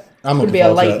to it. I'm going to be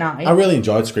a late night. I really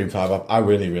enjoyed Scream 5. I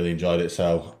really, really enjoyed it.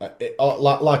 So,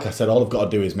 like I said, all I've got to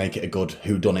do is make it a good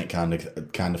whodunit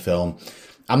kind of film.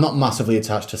 I'm not massively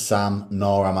attached to Sam,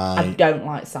 nor am I. I don't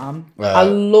like Sam. I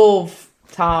love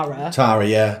Tara. Tara,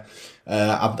 yeah.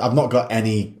 I've not got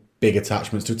any big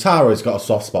attachments to Tara's got a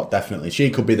soft spot, definitely. She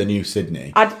could be the new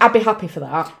Sydney. I'd be happy for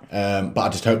that. But I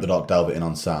just hope they don't delve it in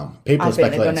on Sam. People are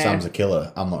speculating Sam's a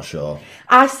killer. I'm not sure.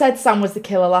 I said Sam was the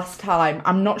killer last time.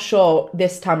 I'm not sure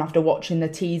this time after watching the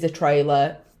teaser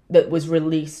trailer that was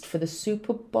released for the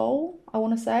Super Bowl, I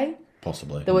want to say.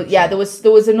 Possibly. There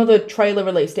was another trailer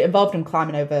released. It involved him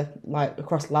climbing over like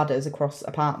across ladders, across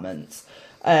apartments.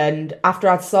 And after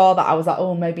I saw that, I was like,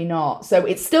 oh, maybe not. So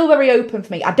it's still very open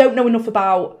for me. I don't know enough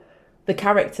about the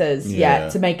characters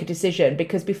yet to make a decision,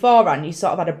 because beforehand you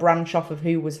sort of had a branch off of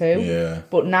who was who,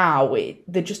 but now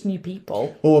they're just new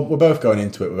people. Well, we're both going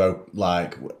into it without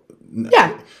like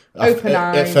open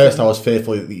eyes. At first I was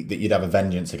fearful that you'd have a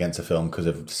vengeance against a film because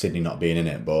of Sydney not being in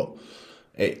it, but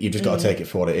you just got to take it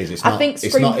for what it is. It's not.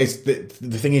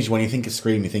 The thing is, when you think of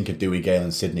Scream, you think of Dewey, Gale,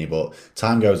 and Sydney, but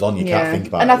time goes on, you can't think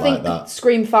about it like that. And I think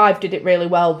Scream 5 did it really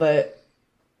well, that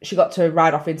she got to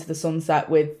ride off into the sunset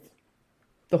with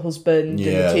the husband and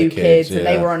the two kids, and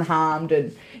they were unharmed,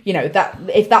 and that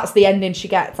if that's the ending she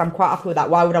gets, I'm quite happy with that.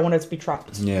 Why would I want her to be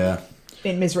trapped in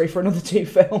misery for another 2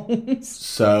 films?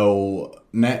 So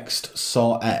next,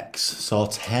 Saw X, Saw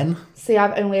 10. See,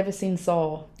 I've only ever seen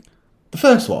Saw. The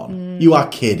first one? You are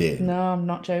kidding. No, I'm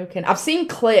not joking. I've seen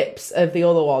clips of the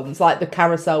other ones, like the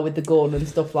carousel with the gun and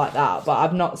stuff like that, but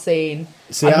I've not seen.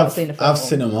 I've seen a film. I've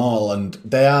seen them all, and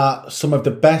they are some of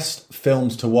the best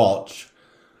films to watch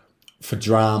for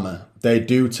drama. They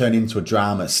do turn into a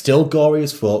drama. Still gory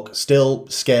as fuck. Still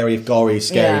scary if gory is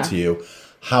scary to you.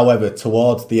 However,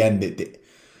 towards the end,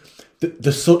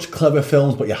 they're such clever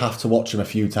films, but you have to watch them a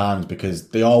few times because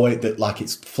they always like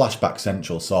it's flashback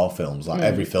central. Saw films, like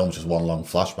every film's just one long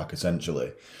flashback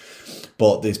essentially.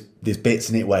 But there's bits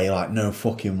in it where you're like, no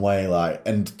fucking way, like.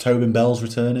 And Tobin Bell's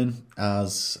returning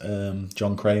as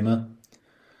John Kramer.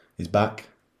 He's back.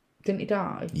 Didn't he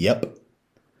die? Yep.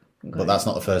 Okay. But that's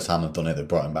not the first time they've done it. They've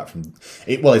brought him back from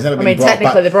it. Well, he's never been brought back.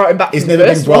 Technically, they brought him back. He's never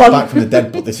been brought back from the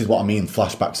dead. But this is what I mean.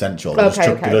 Flashback central.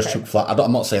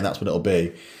 I'm not saying that's what it'll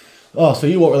be. Oh, so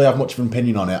you won't really have much of an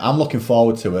opinion on it. I'm looking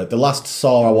forward to it. The last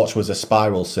Saw I watched was a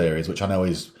Spiral series, which I know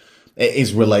is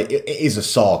a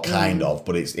Saw kind of,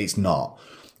 but it's not.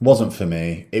 It wasn't for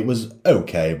me. It was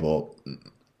okay, but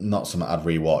not something I'd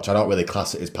rewatch. I don't really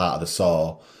class it as part of the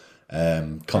Saw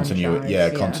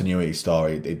continuity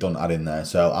story. It doesn't add in there,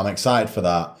 so I'm excited for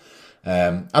that.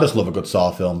 I just love a good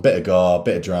Saw film, bit of gore,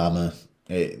 bit of drama.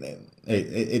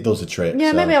 It does the trick.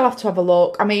 Yeah, so maybe I'll have to have a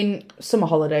look. I mean, summer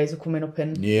holidays are coming up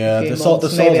in the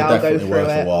Saws are definitely worth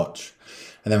a watch.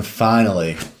 And then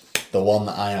finally, the one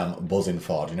that I am buzzing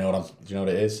for. Do you know what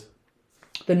it is?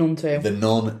 The Nun 2. The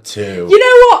Nun 2. You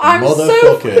know what? I'm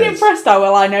so fucking impressed how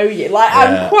well I know you. Like,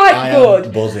 I'm quite good.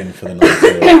 I'm buzzing for the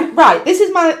Nun 2. Right, this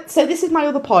is my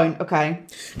other point, okay?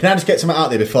 Can I just get something out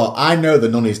there before? I know The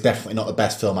Nun is definitely not the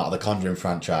best film out of the Conjuring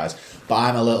franchise, but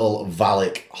I'm a little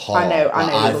Valak whore. I know.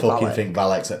 I fucking think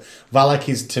Valak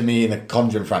is, to me, in the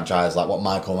Conjuring franchise, like what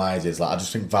Michael Myers is. Like, I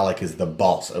just think Valak is the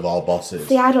boss of all bosses.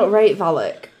 See, I don't rate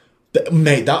Valak.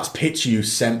 Mate, that's picture you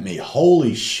sent me.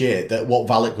 Holy shit, that what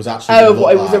Valak was actually going to look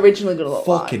like. What it was originally going to look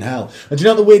like. Fucking hell. And do you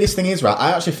know what the weirdest thing is, right?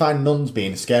 I actually find nuns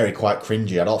being scary quite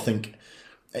cringy. I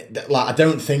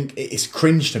don't think it's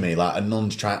cringe to me, like a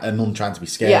nun trying to be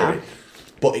scary. Yeah.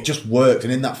 But it just worked.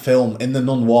 And in that film, in The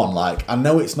Nun 1, like, I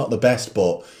know it's not the best,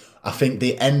 but I think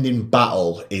the ending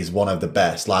battle is one of the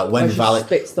best. Like when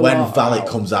Valak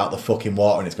comes out the fucking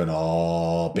water and it's going,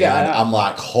 I'm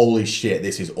like, holy shit,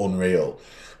 this is unreal.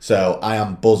 So I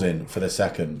am buzzing for the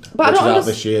second, which is out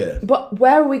this year. But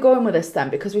where are we going with this then?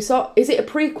 Because we saw, is it a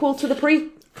prequel to the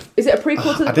prequel?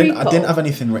 I didn't have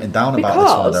anything written down about this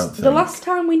one, I don't think. The last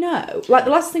time we know, like the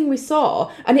last thing we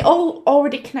saw, and it all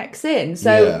already connects in.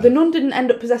 So the nun didn't end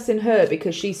up possessing her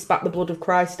because she spat the blood of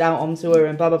Christ out onto her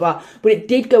and blah, blah, blah. But it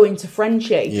did go into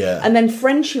Frenchie. Yeah. And then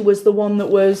Frenchie was the one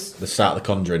that was... The start of The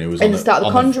Conjuring, who was on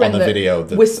the video.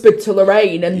 Whispered to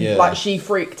Lorraine and like she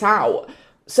freaked out.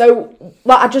 So,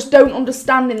 like, I just don't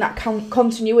understand in that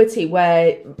continuity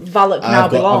where Valak now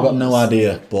belongs. I've got no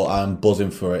idea, but I'm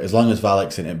buzzing for it. As long as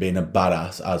Valak's in it being a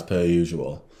badass, as per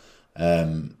usual.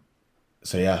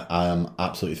 So, yeah, I am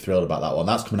absolutely thrilled about that one.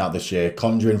 That's coming out this year.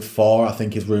 Conjuring 4, I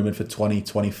think, is rumoured for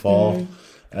 2024.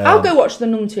 I'll go watch The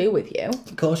Nun 2 with you.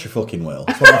 Of course you fucking will.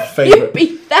 It's one of my favourite... You'd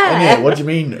be there. Yeah, what do you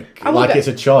mean? Like, it's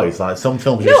a choice. Like, some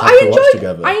films you just have to watch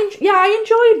together. I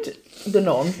enjoyed The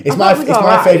Nun. It's my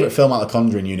favourite film out of the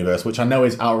Conjuring universe, which I know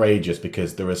is outrageous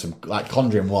because there are some, like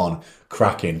Conjuring 1,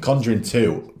 cracking. Conjuring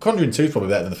 2 is probably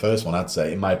better than the first one, I'd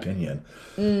say, in my opinion.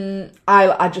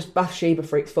 I just, Bathsheba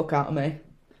freaks fuck out of me.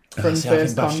 From I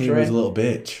think Bathsheba was a little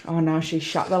bitch. Oh no, she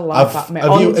shot the life at me.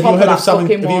 Have you heard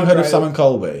of Sam and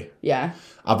Colby? Yeah.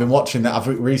 I've been watching that. I've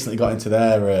recently got into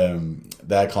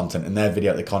their content and their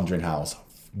video at the Conjuring House.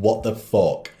 What the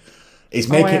fuck? I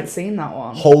haven't seen that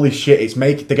one. Holy shit!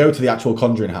 They go to the actual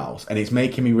Conjuring House, and it's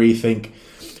making me rethink.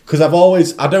 Because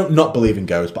I don't not believe in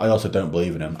ghosts, but I also don't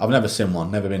believe in them. I've never seen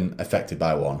one, never been affected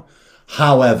by one.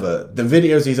 However, the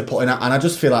videos these are putting out, and I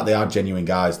just feel like they are genuine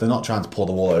guys. They're not trying to pull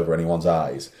the wool over anyone's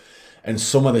eyes. And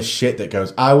some of the shit that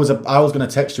goes, I was going to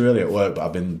text you earlier at work, but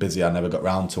I've been busy. I never got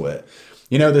round to it.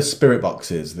 You know the spirit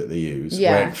boxes that they use?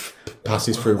 Yeah. Where it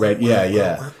passes through red.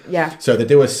 Yeah. So they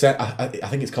do a set, I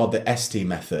think it's called the ST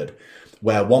method,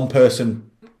 where one person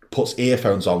puts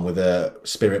earphones on with a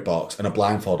spirit box and a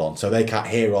blindfold on, so they can't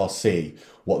hear or see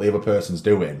what the other person's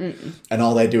doing. And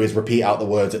all they do is repeat out the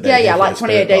words that they hear like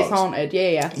 28 Days Haunted.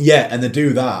 Yeah, and they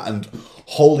do that, and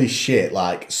holy shit,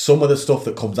 like, some of the stuff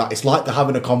that comes out, it's like they're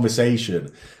having a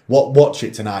conversation. Watch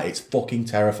it tonight, it's fucking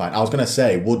terrifying. I was going to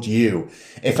say, would you,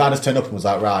 if I just turned up and was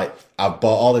like, right, I've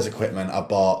bought all this equipment, I've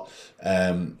bought,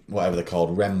 whatever they're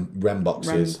called, REM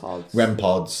boxes, REM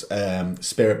pods,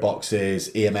 spirit boxes,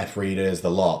 EMF readers,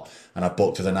 the lot, and I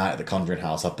booked us a night at the Conjuring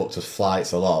House, I've booked us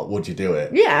flights, a lot, would you do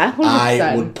it? Yeah, 100%.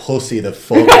 I would pussy the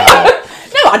fuck out.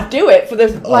 No, I'd do it for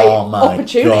the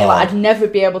opportunity, God. Like, I'd never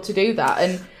be able to do that,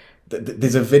 and...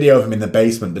 There's a video of him in the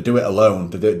basement. They do it alone.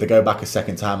 They go back a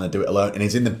second time and they do it alone. And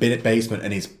he's in the basement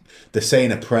and they're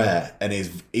saying a prayer. And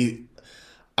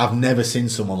I've never seen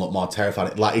someone look more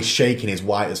terrified. Like, he's shaking, he's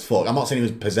white as fuck. I'm not saying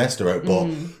he was possessed or it, but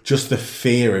just the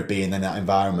fear of being in that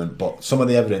environment. But some of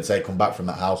the evidence they come back from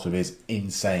that house with is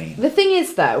insane. The thing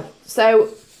is, though, so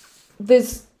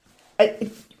there's...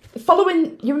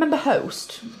 following... You remember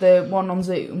Host, the one on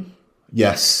Zoom?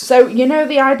 Yes. So, you know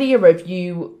the idea of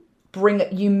you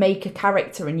make a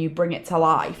character and you bring it to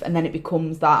life, and then it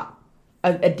becomes that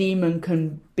a demon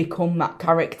can become that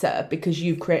character because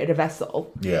you've created a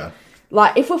vessel. Yeah.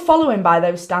 Like, if we're following by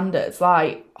those standards,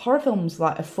 like, horror films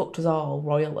like have fucked us all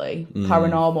royally,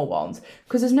 paranormal ones,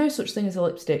 because there's no such thing as a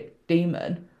lipstick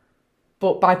demon.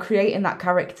 But by creating that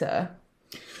character...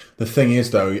 The thing is,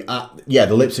 though,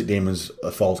 the lipstick demon's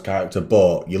a false character,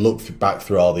 but you look back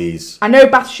through all these... I know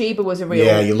Bathsheba was a real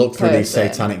Yeah, you look through person. these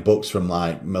satanic books from,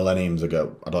 like, millenniums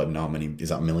ago. I don't even know how many... Is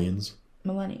that millions?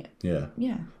 Millennia. Yeah.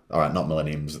 Yeah. All right, not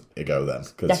millenniums ago, then.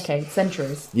 Decades,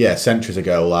 centuries. Yeah, centuries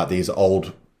ago, like, these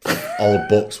old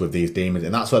books with these demons,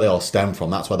 and that's where they all stem from.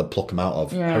 That's where they pluck them out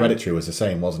of. Yeah. Hereditary was the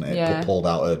same, wasn't it? Yeah. Pulled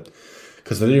out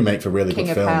because they do make for really King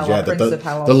good of films.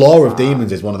 Hell, Yeah, the lore of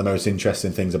demons is one of the most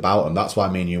interesting things about them. That's why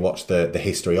I mean you watch the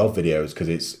history of videos, because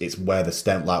it's where the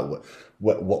stem, like,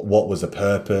 what was the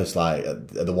purpose, like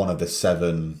the one of the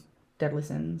 7 deadly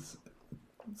sins.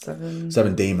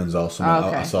 Seven Demons or something. Oh,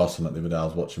 okay. I saw something the other day. I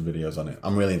was watching videos on it.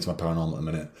 I'm really into my paranormal at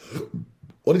the minute.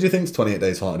 What did you think to 28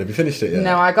 Days Haunted? Have you finished it yet?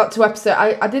 No, I got to episode...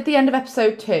 I did the end of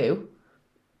episode 2.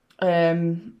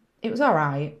 It was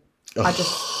alright. I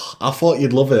thought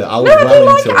you'd love it.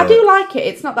 I do like it.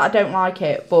 It's not that I don't like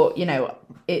it, but, you know,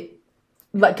 it...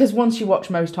 Like, because once you watch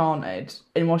Most Haunted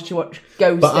and once you watch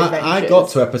Ghost Adventures... I got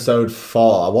to episode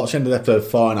 4. I watched the end of episode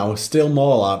 4 and I was still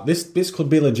more like, this could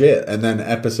be legit. And then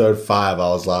episode 5, I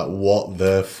was like, what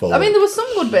the fuck? I mean, there were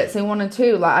some good bits in 1 and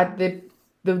 2. Like,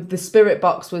 the spirit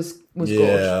box was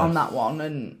good on that one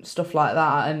and stuff like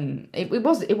that. And it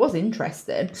was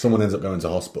interesting. Someone ends up going to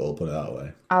hospital, put it that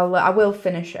way. I will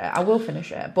finish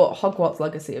it. But Hogwarts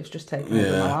Legacy has just taken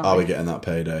over my life. Are we getting that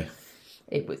payday?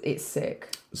 It's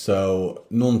sick. So,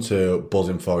 Nun 2,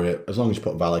 buzzing for it, as long as you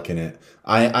put Valak in it.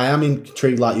 I am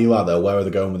intrigued like you are, though. Where are they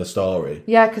going with the story?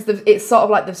 Yeah, because it's sort of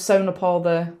like they've sewn up all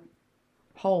the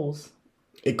holes.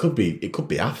 It could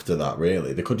be after that,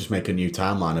 really. They could just make a new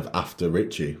timeline of after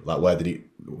Richie. Like, where did he...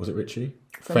 Was it Richie?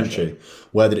 Frenchie.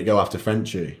 Where did it go after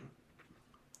Frenchie?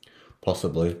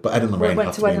 Possibly. But Ed and Lorraine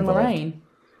went to Ed and Lorraine.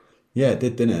 Yeah, it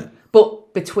did, didn't it?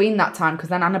 But between that time, because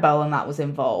then Annabelle and that was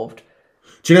involved...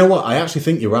 Do you know what? I actually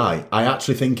think you're right. I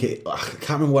actually think it... I can't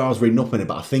remember where I was reading up on it,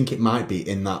 but I think it might be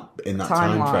in that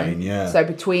time frame, yeah.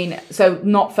 So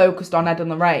not focused on Ed and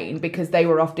Lorraine, because they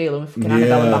were off dealing with fucking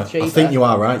Annabelle and Bathsheba. I think you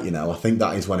are right, you know. I think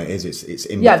that is when it is. It's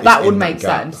in... Yeah, that it's would in make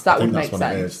gap. sense. That I think would make that's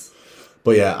when it sense. is.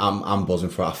 But yeah, I'm buzzing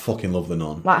for it. I fucking love the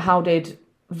Nun. Like, how did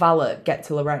Valak get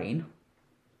to Lorraine?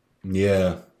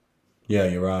 Yeah. Yeah,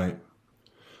 you're right.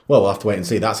 Well, we'll have to wait and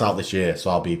see. That's out this year, so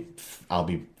I'll be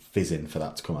fizzing for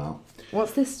that to come out.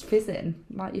 What's this fizzing?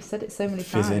 Like, you've said it so many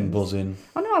times. Fizzing, buzzing.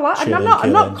 Oh no,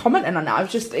 I'm not commenting on it.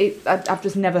 I've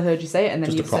just never heard you say it, and then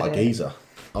just you've a pot said of it. geezer.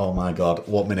 Oh my god,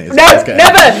 what minute is No, it?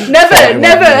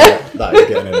 never. That is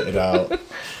getting edited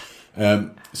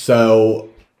out. So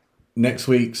next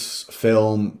week's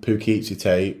film, Poughkeepsie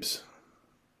Tapes.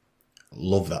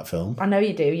 Love that film. I know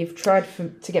you do. You've tried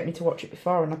to get me to watch it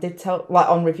before, and I did tell, like,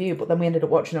 on review, but then we ended up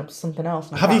watching up something else.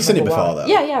 Have you seen it before, though?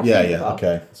 Yeah, I've seen it before.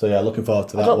 Okay. So yeah, looking forward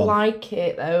to that one. I one. don't like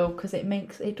it though, because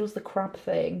it does the crab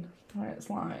thing. Where it's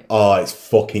like, it's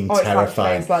fucking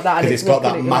terrifying. It's like that, because it's got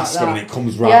that mask on and it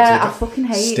comes right. Yeah, I fucking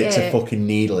hate it. Sticks a fucking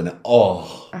needle in it.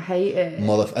 Oh, I hate it.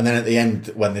 And then at the end,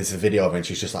 when there's a video of her, and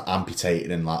she's just like amputated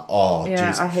and like, yeah,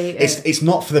 geez. I hate it. It's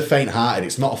not for the faint-hearted.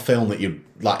 It's not a film that you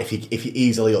like. If you're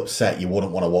easily upset, you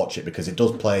wouldn't want to watch it, because it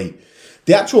does play.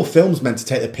 The actual film's meant to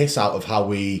take the piss out of how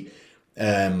we,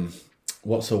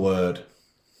 what's the word?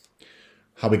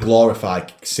 How we glorify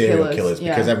serial killers,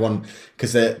 because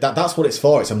that's what it's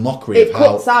for. It's a mockery of how... It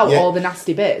cuts out all the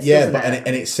nasty bits, doesn't it?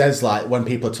 And it says, like, when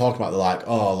people are talking about it,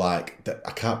 they're like,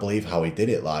 I can't believe how he did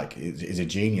it, like, he's a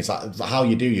genius. Like, how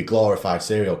you glorify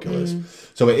serial killers.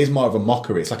 So it is more of a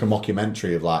mockery. It's like a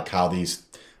mockumentary of, like, how these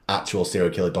actual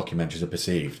serial killer documentaries are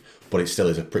perceived, but it still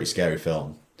is a pretty scary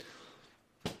film.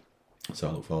 So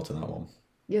I look forward to that one.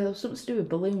 Yeah, there was something to do with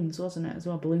balloons, wasn't it, as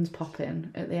well? Balloons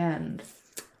popping at the end.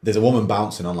 There's a woman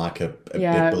bouncing on like a big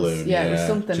balloon. It was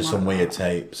something just like some that. weird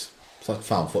tapes. It's like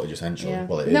found footage essentially. Yeah.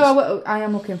 Well, it is. No, I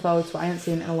am looking forward to it. I haven't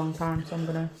seen it in a long time, so I'm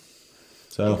gonna.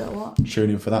 So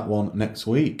tune in for that one next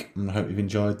week, and I hope you've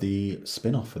enjoyed the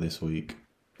spin-off for this week.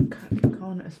 Can't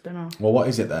call it a spin-off. Well, what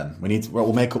is it then?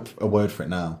 We'll make up a word for it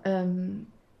now.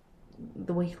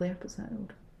 The weekly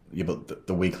episode. Yeah, but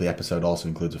the weekly episode also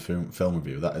includes a film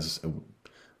review. That is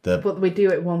But we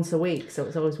do it once a week, so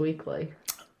it's always weekly.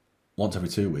 Once every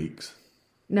 2 weeks.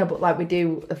 No, but like we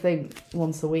do a thing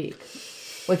once a week.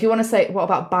 Well, if you want to say, what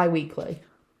about bi-weekly?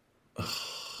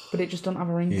 But it just doesn't have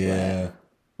a ring to it. Yeah.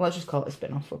 Well, let's just call it a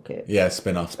spin-off, fuck it. Yeah,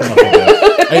 spin-off. I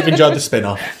hope you enjoyed the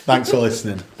spin-off. Thanks for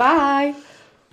listening. Bye.